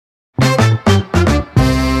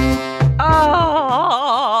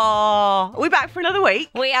back for another week.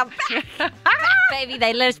 We are back. Baby,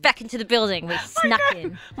 they let us back into the building. We snuck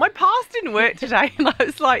in. My pass didn't work today, and I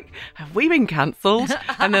was like, have we been cancelled?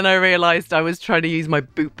 And then I realised I was trying to use my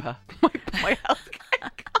booper, my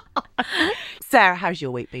healthcare card. Sarah, how's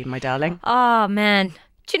your week been, my darling? Oh, man.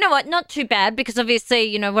 Do you know what? Not too bad, because obviously,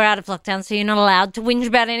 you know, we're out of lockdown, so you're not allowed to whinge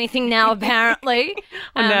about anything now, apparently.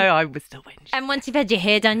 I know, I was still whinging. And once you've had your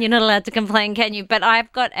hair done, you're not allowed to complain, can you? But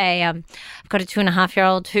I've got a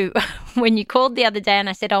 2.5-year-old who, when you called the other day and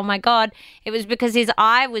I said, oh my God, it was because his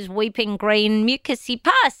eye was weeping green mucousy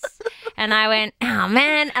pus. And I went, oh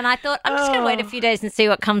man. And I thought, I'm just going to wait a few days and see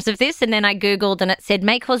what comes of this. And then I Googled and it said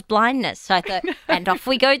may cause blindness. So I thought, and off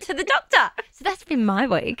we go to the doctor. So that's been my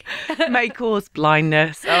week. May cause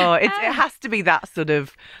blindness. Oh, it has to be that sort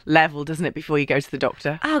of level, doesn't it, before you go to the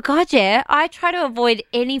doctor? Oh, God, yeah. I try to avoid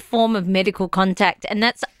any form of medical contact. And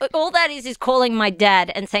that's all that is calling my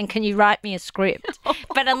dad and saying, can you write me a script?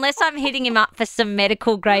 But unless I'm hitting him up for some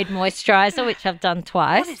medical grade moisturiser, which I've done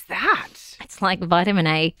twice. What is that? It's like vitamin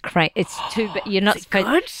A. It's too, but you're not supposed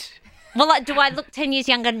good? Well, like, do I look 10 years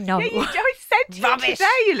younger? No. Yeah, I said to you today,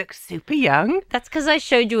 you look super young. That's because I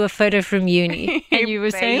showed you a photo from uni and you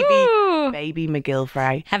were saying, ooh. Baby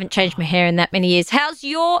McGillivray. Haven't changed my hair in that many years. How's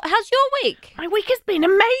your week? My week has been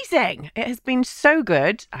amazing. It has been so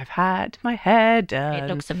good. I've had my hair done. It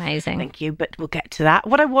looks amazing. Thank you, but we'll get to that.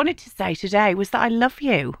 What I wanted to say today was that I love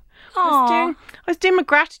you. Aww. I was doing my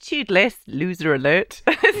gratitude list. Loser alert.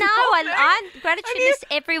 No, I gratitude list.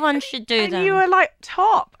 Everyone should do them. And you were like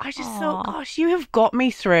top. I just thought, gosh, you have got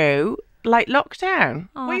me through like lockdown.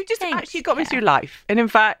 Well, you just actually got me through life. And in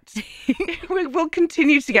fact, we'll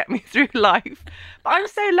continue to get me through life. But I'm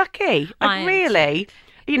so lucky. Like, really,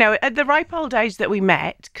 you know, at the ripe old age that we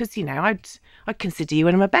met, because, you know, I'd consider you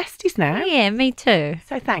one of my besties now. Yeah, me too.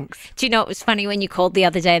 So thanks. Do you know, it was funny when you called the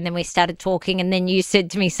other day and then we started talking and then you said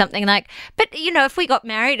to me something like, but, you know, if we got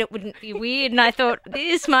married, it wouldn't be weird. And I thought,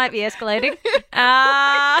 this might be escalating.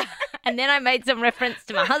 And then I made some reference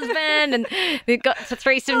to my husband and we got to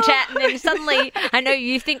threesome chat. And then suddenly, I know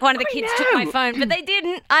you think one of the kids took my phone, but they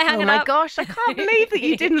didn't. I hung it up. Oh my gosh, I can't believe that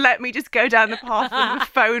you didn't let me just go down the path of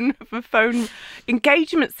a phone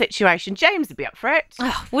engagement situation. James would be up for it.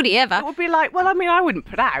 Oh, would he ever? It would be like, well, I mean, I wouldn't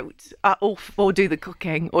put out or do the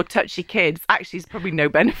cooking or touch your kids. Actually, there's probably no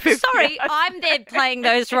benefit. Sorry, I'm there playing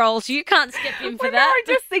those roles. You can't step in for that. No,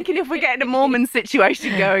 I'm just thinking if we're getting a Mormon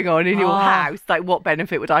situation going on in your house, like what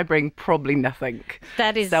benefit would I bring? Probably nothing.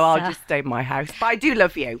 That is. So I'll just stay in my house. But I do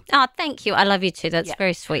love you. Oh, thank you. I love you too. That's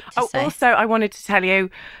very sweet to say. Also, I wanted to tell you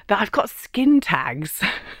that I've got skin tags.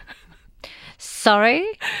 Sorry?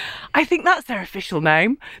 I think that's their official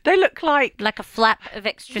name. They look like a flap of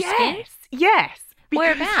extra skin? Yes.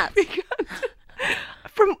 Whereabouts?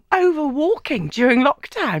 From over walking during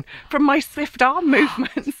lockdown, from my swift arm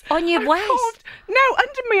movements. On your waist? No,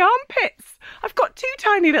 under my armpits. I've got 2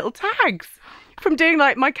 tiny little tags from doing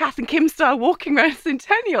like my Kath and Kim style walking around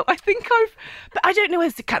Centennial. I think but I don't know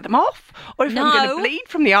whether to cut them off or if I'm going to bleed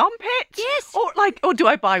from the armpit. Yes. Or do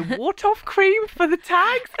I buy wart-off cream for the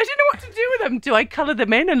tags? I don't know what to do with them. Do I colour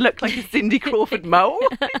them in and look like a Cindy Crawford mole?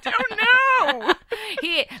 I don't know.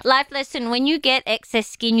 Here, life lesson, when you get excess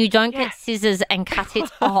skin, you don't get scissors and cut it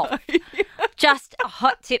off. Just a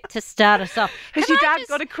hot tip to start us off. Has your dad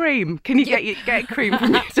got a cream? Can you get a cream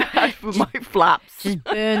from your dad for my flaps? Just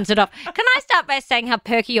burns it off. Can I start by saying how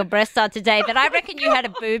perky your breasts are today? But I reckon you had a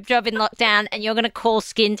boob job in lockdown and you're going to call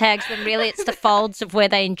skin tags when really it's the folds of where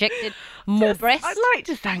they injected more breasts. I'd like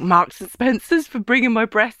to thank Marks and Spencer's for bringing my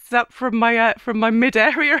breasts up from my mid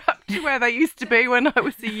area up to where they used to be when I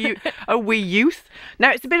was a wee youth.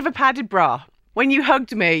 Now it's a bit of a padded bra. When you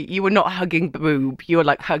hugged me, you were not hugging boob. You were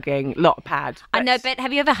like hugging lot pad. I know, but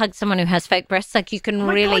have you ever hugged someone who has fake breasts? Like you can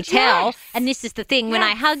really tell. Yes. And this is the thing. When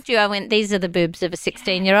I hugged you, I went, these are the boobs of a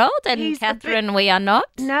 16-year-old. And Catherine, we are not.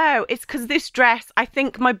 No, it's because this dress, I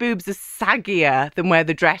think my boobs are saggier than where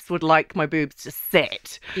the dress would like my boobs to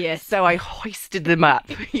sit. Yes. So I hoisted them up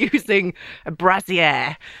using a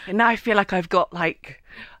brassiere. And now I feel like I've got like,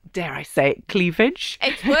 dare I say it, cleavage.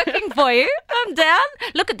 It's working for you. I'm down.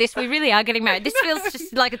 Look at this. We really are getting married. This feels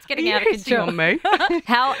just like it's getting out of control. On me?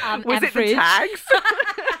 How Was average? it the tags?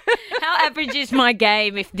 How average is my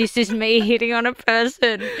game if this is me hitting on a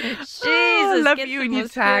person? Jesus, I love get you some and your more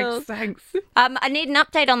tags. skills. Thanks. I need an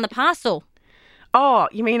update on the parcel. Oh,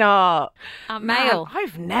 you mean our mail?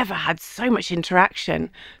 I've never had so much interaction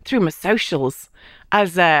through my socials.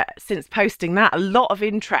 as since posting that, a lot of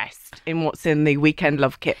interest in what's in the weekend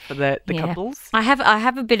love kit for the couples. I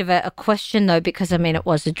have a bit of a question though, because I mean it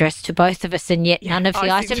was addressed to both of us, and yet none of the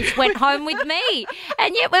items went home with me.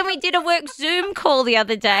 And yet when we did a work Zoom call the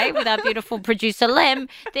other day with our beautiful producer Lem,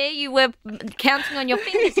 there you were counting on your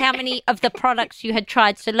fingers how many of the products you had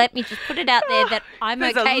tried. So let me just put it out there that I'm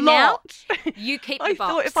okay now. You keep the box. I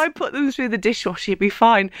thought if I put them through the dishwasher, you'd be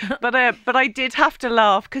fine. But I did have to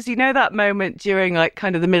laugh because you know that moment during like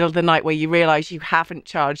kind of the middle of the night where you realise you haven't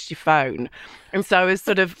charged your phone. And so I was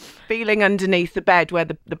sort of feeling underneath the bed where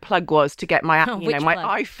the plug was to get my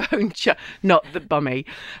my iPhone, not the bummy,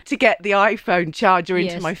 to get the iPhone charger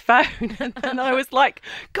into my phone. And I was like,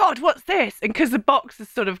 God, what's this? And because the box has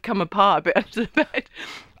sort of come apart a bit under the bed,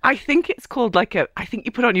 I think it's called I think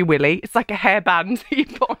you put on your willy. It's like a hairband that you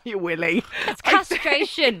put on your willy. It's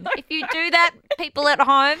castration. If you do that, people at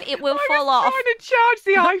home, it will fall off. I was trying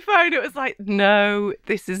to charge the iPhone. It was like, no,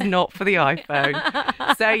 this is not for the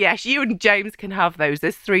iPhone. So, yes, you and James can have those.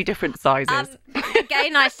 There's 3 different sizes.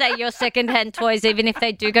 Again, I say your second-hand toys, even if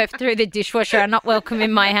they do go through the dishwasher, are not welcome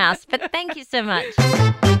in my house. But thank you so much.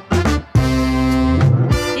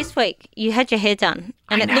 This week, you had your hair done,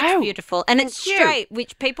 and it looks beautiful, and it's straight,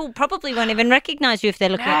 which people probably won't even recognise you if they're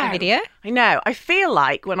looking at the video. I know. I feel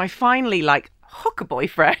like when I finally hook a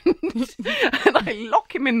boyfriend and I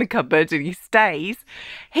lock him in the cupboard and he stays,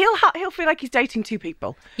 he'll feel like he's dating 2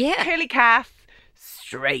 people. Yeah. Curly Kath,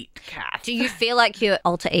 straight Kath. Do you feel like your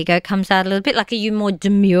alter ego comes out a little bit? Like, are you more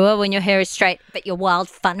demure when your hair is straight, but you're wild,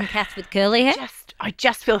 fun Kath with curly hair? I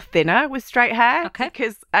just feel thinner with straight hair. Okay.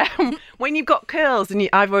 Because when you've got curls and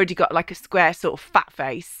I've already got like a square sort of fat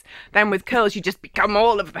face, then with curls you just become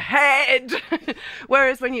all of the head.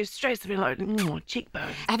 Whereas when you're straight, it's a bit like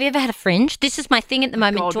cheekbones. Have you ever had a fringe? This is my thing at the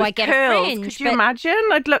moment. God, do I get curls, a fringe? Could you imagine?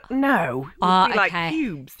 I'd look, no. It would be like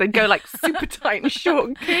pubes. They'd go like super tight and short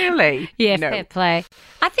and curly. Yeah, fair play.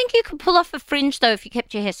 I think you could pull off a fringe though if you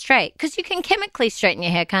kept your hair straight, because you can chemically straighten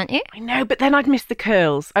your hair, can't you? I know, but then I'd miss the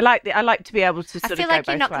curls. I like to be able to I feel like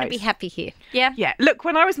you're not going to be happy here. Yeah? Yeah. Look,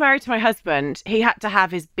 when I was married to my husband, he had to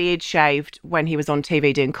have his beard shaved when he was on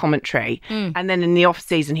TV doing commentary. And then in the off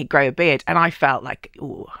season, he'd grow a beard. And I felt like,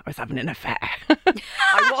 I was having an affair.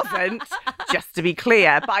 I wasn't, just to be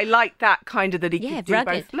clear. But I like that kind of that he could do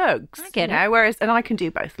both looks. I get it. Whereas, and I can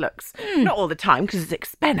do both looks. Not all the time, because it's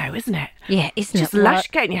expensive, isn't it? Yeah, isn't Just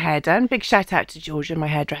lush getting your hair done. Big shout out to Georgia, my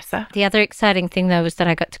hairdresser. The other exciting thing, though, was that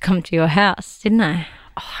I got to come to your house, didn't I?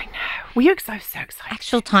 Oh, I know. Were you so excited?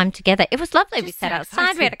 Actual time together. It was lovely. We sat outside.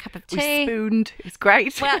 Exciting. We had a cup of tea. We spooned. It was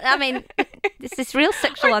great. Well, I mean, there's this real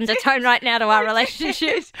sexual undertone right now to our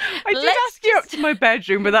relationship. I did ask you up to my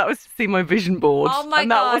bedroom, but that was to see my vision board. Oh, my and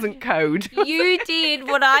God. that wasn't code. You did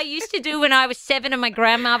what I used to do when I was 7 and my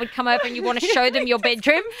grandma would come over and you want to show them your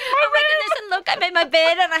bedroom. Oh, my goodness. And look, I made my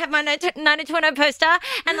bed and I have my 90210 poster.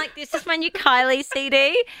 And, like, this is my new Kylie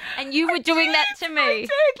CD. And you were doing that to me. I did.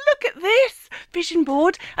 Look at this vision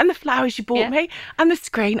board and the flowers you bought me and the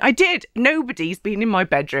screen. I did. Nobody's been in my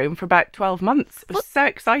bedroom for about 12 months. It was so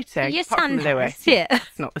exciting. Your apart son from Lewis. Yeah.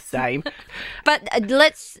 It's not the same. But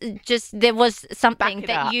let's just, there was something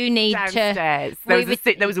that you need downstairs.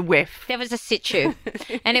 to... There was a whiff. There was a situ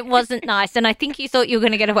and it wasn't nice. And I think you thought you were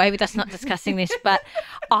going to get away with us not discussing this, but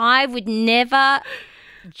I would never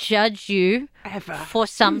judge you ever for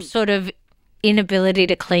some sort of inability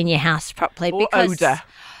to clean your house properly. Or odour.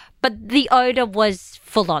 But the odour was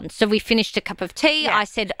full on. So we finished a cup of tea. Yeah. I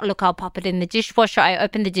said, look, I'll pop it in the dishwasher. I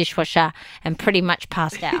opened the dishwasher and pretty much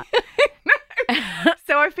passed out.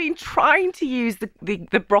 So I've been trying to use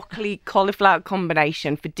the broccoli cauliflower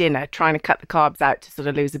combination for dinner, trying to cut the carbs out to sort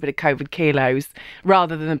of lose a bit of COVID kilos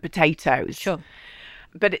rather than the potatoes. Sure.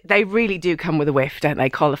 But they really do come with a whiff, don't they?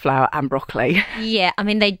 Cauliflower and broccoli. Yeah, I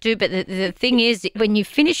mean, they do. But the thing is, when you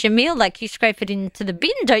finish a meal, like you scrape it into the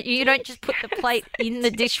bin, don't you? You don't just put the plate in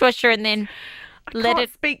the dishwasher and then let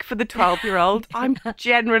it... speak for the 12-year-old. I'm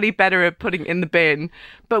generally better at putting it in the bin.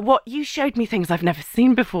 But you showed me things I've never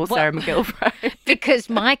seen before, Sarah McGilvray. Because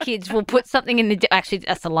my kids will put something in the... Actually,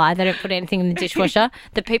 that's a lie. They don't put anything in the dishwasher.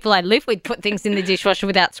 The people I live with put things in the dishwasher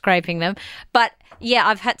without scraping them. But, yeah,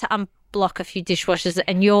 I've had to unblock a few dishwashers,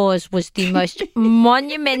 and yours was the most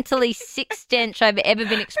monumentally sick stench I've ever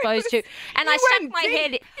been exposed to. And I stuck my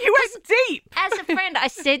head... You went deep. As a friend, I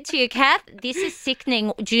said to you, Kath, this is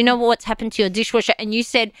sickening. Do you know what's happened to your dishwasher? And you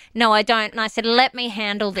said, no, I don't. And I said, let me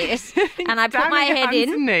handle this. And I put my head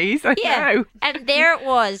in. And knees, I know. And there it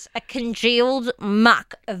was, a congealed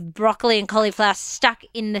muck of broccoli and cauliflower stuck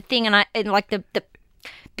in the thing, and like the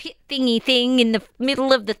pit thingy thing in the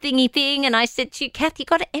middle of the thingy thing. And I said to you, Kath, you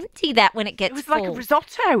got to empty that when it gets full. It was like a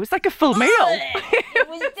risotto. It was like a full meal. It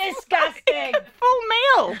was disgusting. Full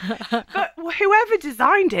well. But whoever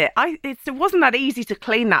designed it, it wasn't that easy to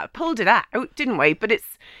clean that. Pulled it out, didn't we? But it's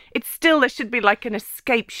still, there should be like an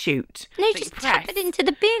escape chute. No, just tap it into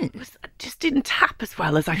the bin. It just didn't tap as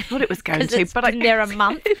well as I thought it was going to. It's been there a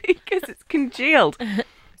month. Because it's congealed.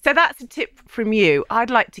 So that's a tip from you. I'd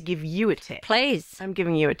like to give you a tip. Please. I'm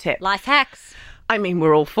giving you a tip. Life hacks. I mean,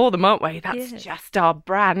 we're all for them, aren't we? That's just our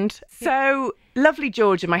brand. So, lovely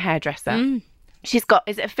Georgia, my hairdresser, she's got,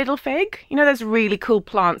 is it a fiddle fig? You know those really cool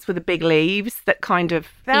plants with the big leaves that kind of...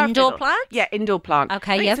 Indoor plants? Yeah, indoor plant.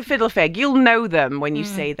 Okay, It's a fiddle fig. You'll know them when you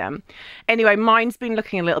see them. Anyway, mine's been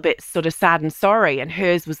looking a little bit sort of sad and sorry, and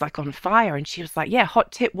hers was like on fire. And she was like, yeah,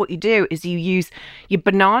 hot tip, what you do is you use your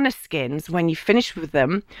banana skins when you finish with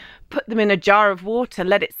them, put them in a jar of water,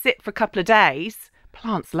 let it sit for a couple of days.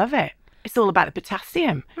 Plants love it. It's all about the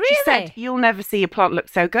potassium. Really? She said, you'll never see your plant look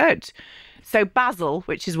so good. So Basil,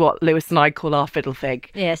 which is what Lewis and I call our fiddle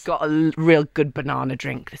fig, got a real good banana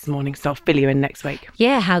drink this morning. So I'll fill you in next week.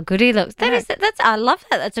 Yeah, how good he looks. That's I love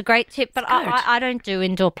that. That's a great tip. But I don't do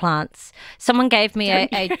indoor plants. Someone gave me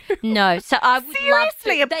no. So I would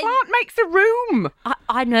seriously, love to. A plant makes a room.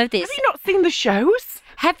 I know this. Have you not seen the shows?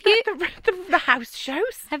 Have you? The house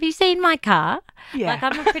shows? Have you seen my car? Yeah. Like,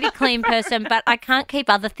 I'm a pretty clean person, but I can't keep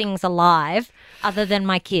other things alive other than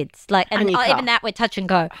my kids. Like, and even that, we're touch and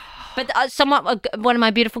go. But one of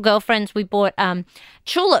my beautiful girlfriends, we bought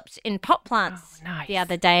tulips in pot plants the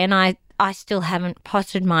other day, and I still haven't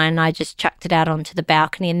potted mine. I just chucked it out onto the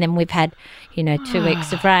balcony, and then we've had, 2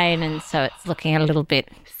 weeks of rain, and so it's looking a little bit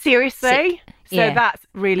seriously. sick. So that's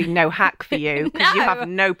really no hack for you because you have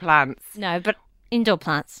no plants. No, but indoor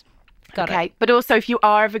plants. Got it. But also, if you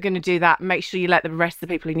are ever going to do that, make sure you let the rest of the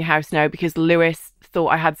people in your house know, because Lewis thought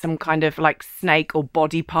I had some kind of like snake or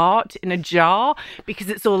body part in a jar because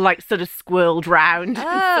it's all like sort of squirreled round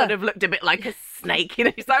and sort of looked a bit like a snake. He's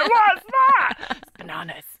like, what's that? It's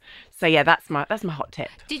bananas. So yeah, that's my hot tip.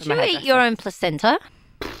 Did you eat your own placenta?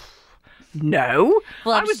 No.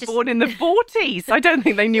 Well, I was born in the 40s. I don't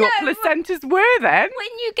think they knew what placentas were then.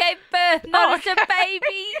 When you gave birth, not as a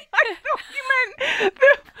baby. I thought you meant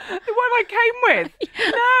the one I came with.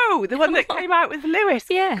 No, the one that came out with Lewis.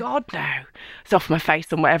 Yeah. God, no. It's off my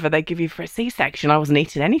face on whatever they give you for a C-section. I wasn't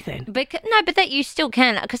eating anything. But that you still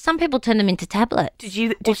can, because some people turn them into tablets. Did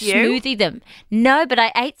you? Smoothie them. No, but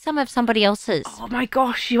I ate some of somebody else's. Oh my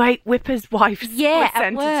gosh, you ate Whipper's wife's placenta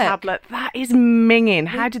at work. tablet. That is minging.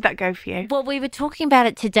 How did that go for you? Well, we were talking about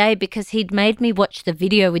it today because he'd made me watch the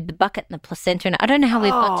video with the bucket and the placenta, and I don't know how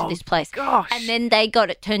we've got to this place. Gosh. And then they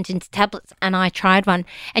got it turned into tablets, and I tried one.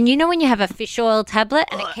 And you know when you have a fish oil tablet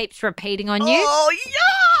and it keeps repeating on you? Oh,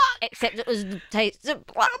 yuck! Except it was the taste of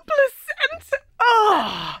blood. Placenta.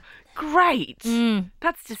 Oh, great.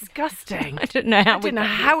 That's disgusting. I don't know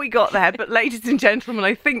how we got there, but ladies and gentlemen,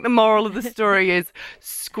 I think the moral of the story is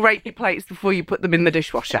scrape your plates before you put them in the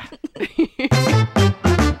dishwasher.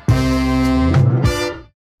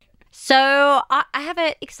 So I have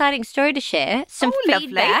an exciting story to share. Some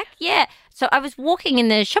feedback. Lovely. Yeah. So I was walking in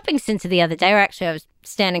the shopping centre the other day, or actually I was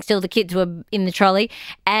standing still. The kids were in the trolley,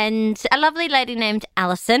 and a lovely lady named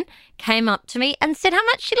Alison came up to me and said how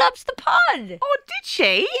much she loves the pod. Oh, did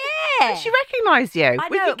she? Yeah. Did she recognise you I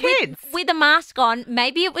with know, your kids? With a mask on.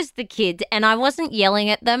 Maybe it was the kids, and I wasn't yelling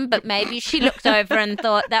at them, but maybe she looked over and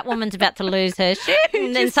thought that woman's about to lose her shit,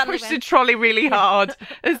 and then just suddenly pushed the trolley really hard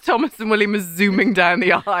as Thomas and William are zooming down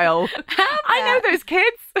the aisle. I know those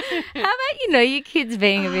kids. How about, your kids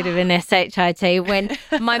being a bit of an SHIT when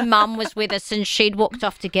my mum was with us and she'd walked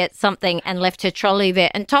off to get something and left her trolley there,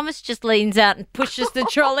 and Thomas just leans out and pushes the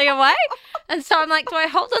trolley away. And so I'm like, do I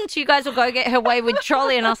hold on to you guys or go get her wayward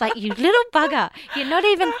trolley? And I was like, you little bugger, you're not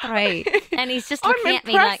even 3. And he's just looking at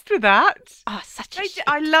me like, I'm impressed with that. Oh, such a shit.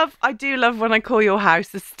 I do love when I call your house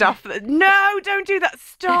the stuff that, no, don't do that,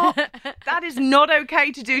 stop. That is not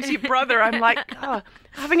okay to do to your brother. I'm like, oh,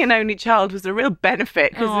 having an only child was a real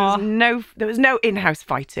benefit because there was no in-house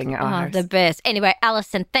fighting at our house. The best. Anyway,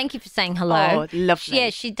 Alison, thank you for saying hello. Oh, lovely. Yeah,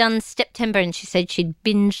 she'd done September and she said she'd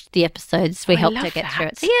binged the episodes. We helped her get through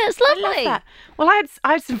it. So yeah, it's lovely. I love that. Well,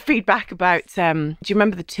 I had some feedback about. Do you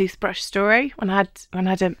remember the toothbrush story when I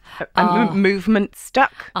had a movement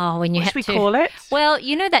stuck? Oh, when you what had should to. we call it? Well,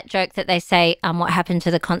 you know that joke that they say, what happened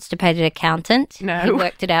to the constipated accountant? No. He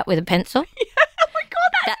worked it out with a pencil. Yeah, oh my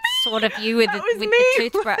God, that's sort of you with the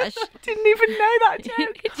toothbrush. I didn't even know that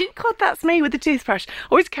joke. God, that's me with the toothbrush.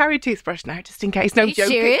 Always carry a toothbrush now, just in case. No, I'm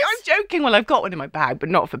joking. Serious? I'm joking. Well, I've got one in my bag, but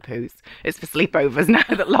not for poos. It's for sleepovers now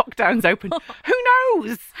that lockdown's open. Who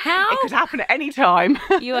knows? How? It could happen at any time.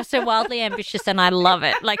 You are so wildly ambitious and I love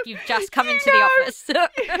it. Like you've just come into the office.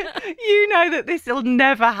 You know that this will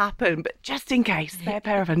never happen, but just in case, spare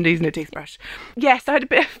pair of undies and a toothbrush. Yes, I had a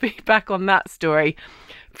bit of feedback on that story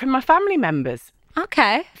from my family members.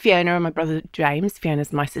 Okay. Fiona and my brother James.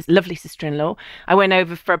 Fiona's my lovely sister-in-law. I went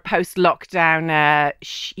over for a post-lockdown,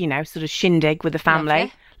 sort of shindig with the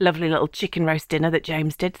family. Lovely little chicken roast dinner that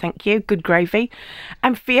James did, thank you. Good gravy.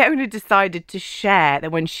 And Fiona decided to share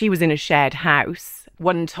that when she was in a shared house,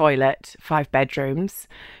 1 toilet, 5 bedrooms,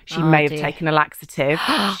 she may have taken a laxative.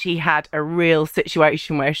 She had a real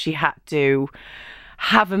situation where she had to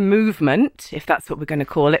have a movement, if that's what we're going to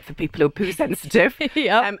call it for people who are poo sensitive.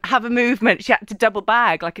 Have a movement. She had to double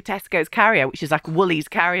bag like a Tesco's carrier, which is like Woolies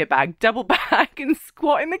carrier bag, double bag and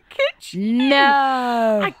squat in the kitchen.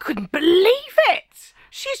 No. I couldn't believe it.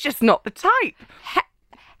 She's just not the type. Hang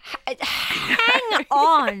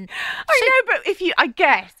on. I know, but if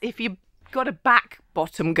you've got a back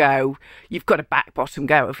bottom go, you've got a back bottom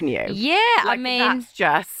go, haven't you? Yeah, like, I mean, that's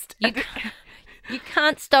just. You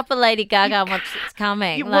can't stop a Lady Gaga once it's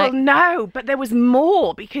coming. Well, no, but there was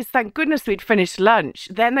more because thank goodness we'd finished lunch.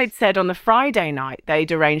 Then they'd said on the Friday night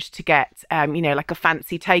they'd arranged to get, like a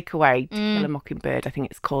fancy takeaway, To Kill a Mockingbird, I think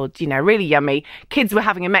it's called, really yummy. Kids were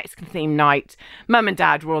having a Mexican themed night. Mum and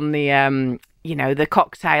Dad were on the, the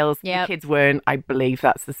cocktails. Yep. The kids weren't. I believe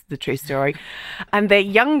that's the true story. And their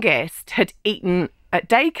youngest had eaten at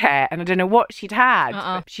daycare, and I don't know what she'd had.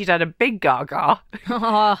 But she'd had a big gaga,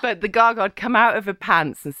 but the gaga had come out of her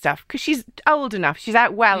pants and stuff because she's old enough. She's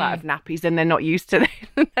out out of nappies, and they're not used to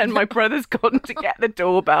it. And my brother's gone to get the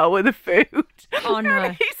doorbell with the food. Oh no!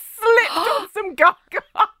 And he slipped on some gaga.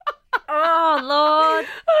 Oh Lord!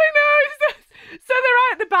 I know. So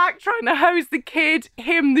they're out the back trying to hose the kid,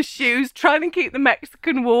 him the shoes, trying to keep the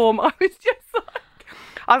Mexican warm.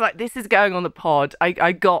 I was like, this is going on the pod.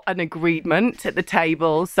 I got an agreement at the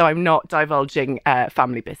table, so I'm not divulging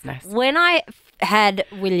family business. When I had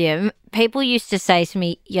William, people used to say to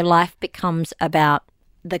me, your life becomes about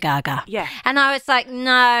the gaga. Yeah. And I was like,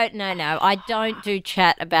 no, I don't do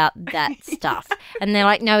chat about that stuff. And they're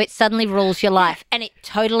like, no, it suddenly rules your life. And it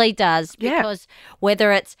totally does, because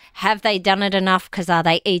whether it's have they done it enough, because are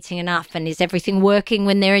they eating enough, and is everything working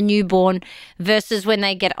when they're a newborn versus when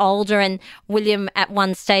they get older. And William at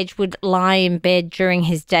one stage would lie in bed during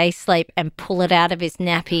his day sleep and pull it out of his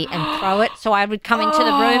nappy and throw it. So I would come into the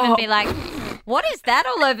room and be like, what is that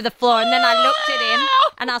all over the floor? And then I looked at him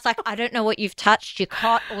and I was like, I don't know what you've touched. Your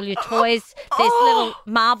cot, all your toys. There's little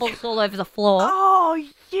marbles all over the floor. Oh,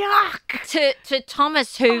 yuck. To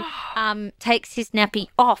Thomas, who takes his nappy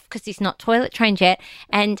off because he's not toilet trained yet.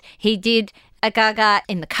 And he did a gaga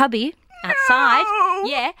in the cubby outside. No.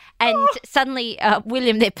 Yeah. And suddenly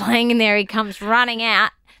William, they're playing in there. He comes running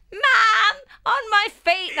out. Mum, on my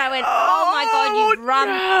feet. And I went, oh my God, you've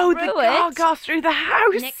run through it. Gaga through the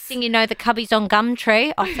house. Next thing you know, the cubby's on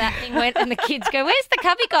Gumtree. Off that thing went, and the kids go, where's the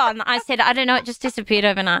cubby gone? I said, I don't know, it just disappeared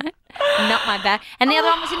overnight. Not my bag. And the other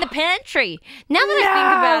one was in the pantry. Now that I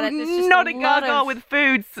think about it, there's just not a gaga with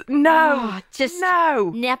foods. No.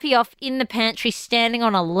 Nappy off in the pantry, standing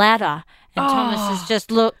on a ladder. And Thomas has just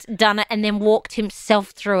looked, done it, and then walked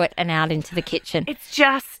himself through it and out into the kitchen. It's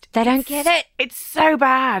just... They don't get it. It's so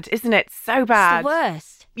bad, isn't it? So bad. It's the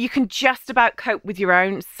worst. You can just about cope with your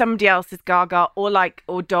own, somebody else's gaga,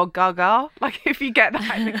 or dog gaga. Like if you get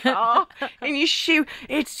that in the car in your shoe,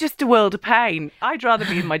 it's just a world of pain. I'd rather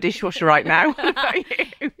be in my dishwasher right now. What about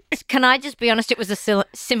you? Can I just be honest? It was a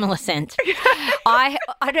similar scent. I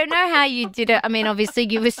don't know how you did it. I mean, obviously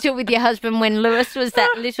you were still with your husband when Lewis was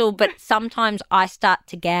that little, but sometimes I start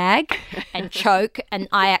to gag and choke, and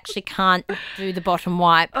I actually can't do the bottom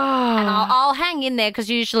wipe. And I'll hang in there because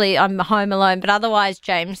usually I'm home alone, but otherwise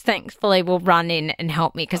James thankfully will run in and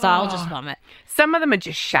help me because I'll just vomit. Some of them are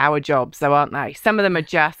just shower jobs though, aren't they? Some of them are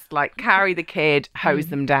just like carry the kid, hose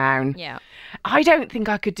them down. Yeah. I don't think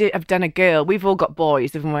I could have done a girl. We've all got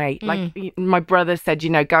boys, haven't we? Like my brother said,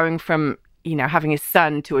 going from having a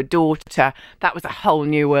son to a daughter, that was a whole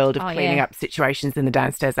new world of cleaning up situations in the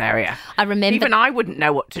downstairs area. I remember. Even I wouldn't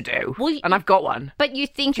know what to do. Well, and I've got one. But you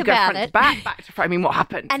think you about go front it. To back to front. I mean, what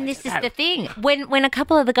happened? And this is the thing. When a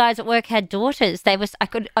couple of the guys at work had daughters, I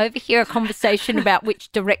could overhear a conversation about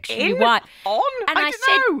which direction you wipe. And I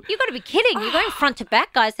said, you got to be kidding. You're going front to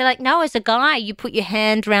back, guys. They're like, no, as a guy, you put your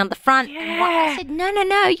hand around the front. Yeah. And I said, no,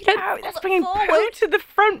 you don't. No, that's bringing poo to the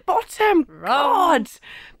front bottom. God,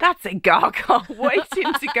 that's a gaga. Gaga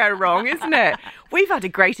waiting to go wrong, isn't it? We've had a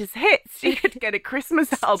greatest hits. You could get a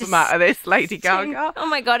Christmas album out of this, Lady Gaga. Oh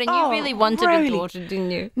my God, and you really wanted a daughter,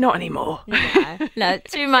 didn't you? Not anymore. No,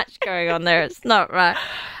 too much going on there. It's not right.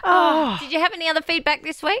 Oh. Did you have any other feedback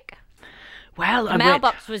this week? Well, the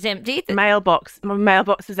mailbox was empty. My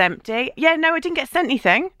mailbox was empty. Yeah, no, I didn't get sent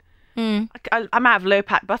anything. I'm out of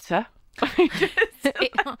Lurpak butter.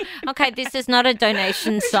 Okay, this is not a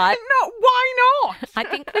donation site. No, why not? I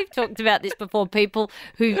think we've talked about this before. People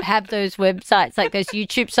who have those websites, like those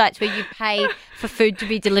YouTube sites where you pay for food to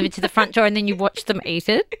be delivered to the front door and then you watch them eat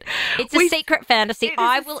it. It's a secret fantasy.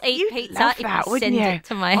 I will eat pizza if you send it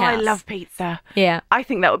to my house. I love pizza. Yeah. I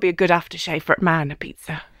think that would be a good aftershave for a man, a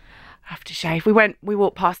pizza. Aftershave. We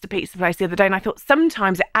walked past a pizza place the other day and I thought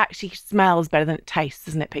sometimes it actually smells better than it tastes,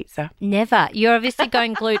 doesn't it, pizza? Never. You're obviously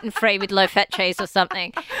going gluten-free with low-fat cheese or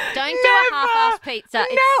something. Don't do a half-ass pizza.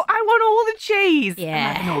 No, I want all the cheese. Yeah.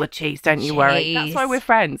 I'm having all the cheese, don't you worry. That's why we're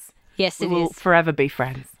friends. Yes, it is. We'll forever be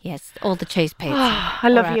friends. Yes, all the cheese pizza. I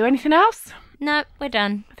love you. Anything else? No, we're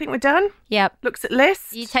done. I think we're done. Yep. Looks at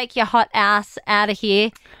list. You take your hot ass out of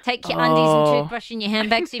here. Take your undies and toothbrush in your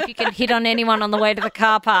handbag. See if you can hit on anyone on the way to the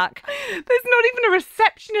car park. There's not even a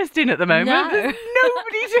receptionist in at the moment. No. There's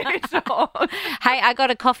nobody to hit on. Hey, I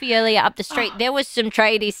got a coffee earlier up the street. There was some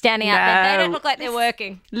tradies standing out there. They don't look like they're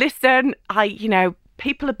working. Listen,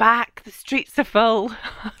 people are back. The streets are full.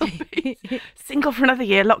 I'll be single for another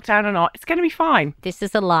year, lockdown or not. It's going to be fine. This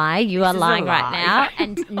is a lie. You are lying right now.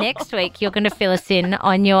 And next week, you're going to fill us in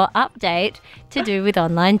on your update to do with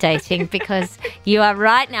online dating because you are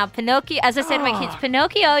right now. Pinocchio, as I said to my kids,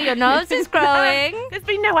 Pinocchio, your nose is growing. There's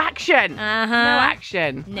been no action. No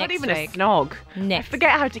action. Next not even week. a snog. I forget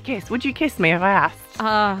how to kiss. Would you kiss me if I asked?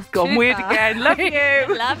 Oh, it's gone weird again. Love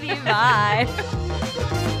you. Love you. Bye.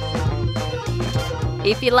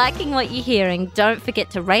 If you're liking what you're hearing, don't forget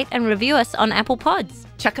to rate and review us on Apple Pods.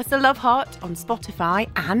 Chuck us a love heart on Spotify.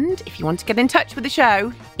 And if you want to get in touch with the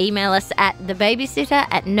show, email us at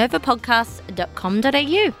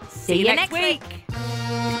thebabysitter@novapodcasts.com.au. See you next week.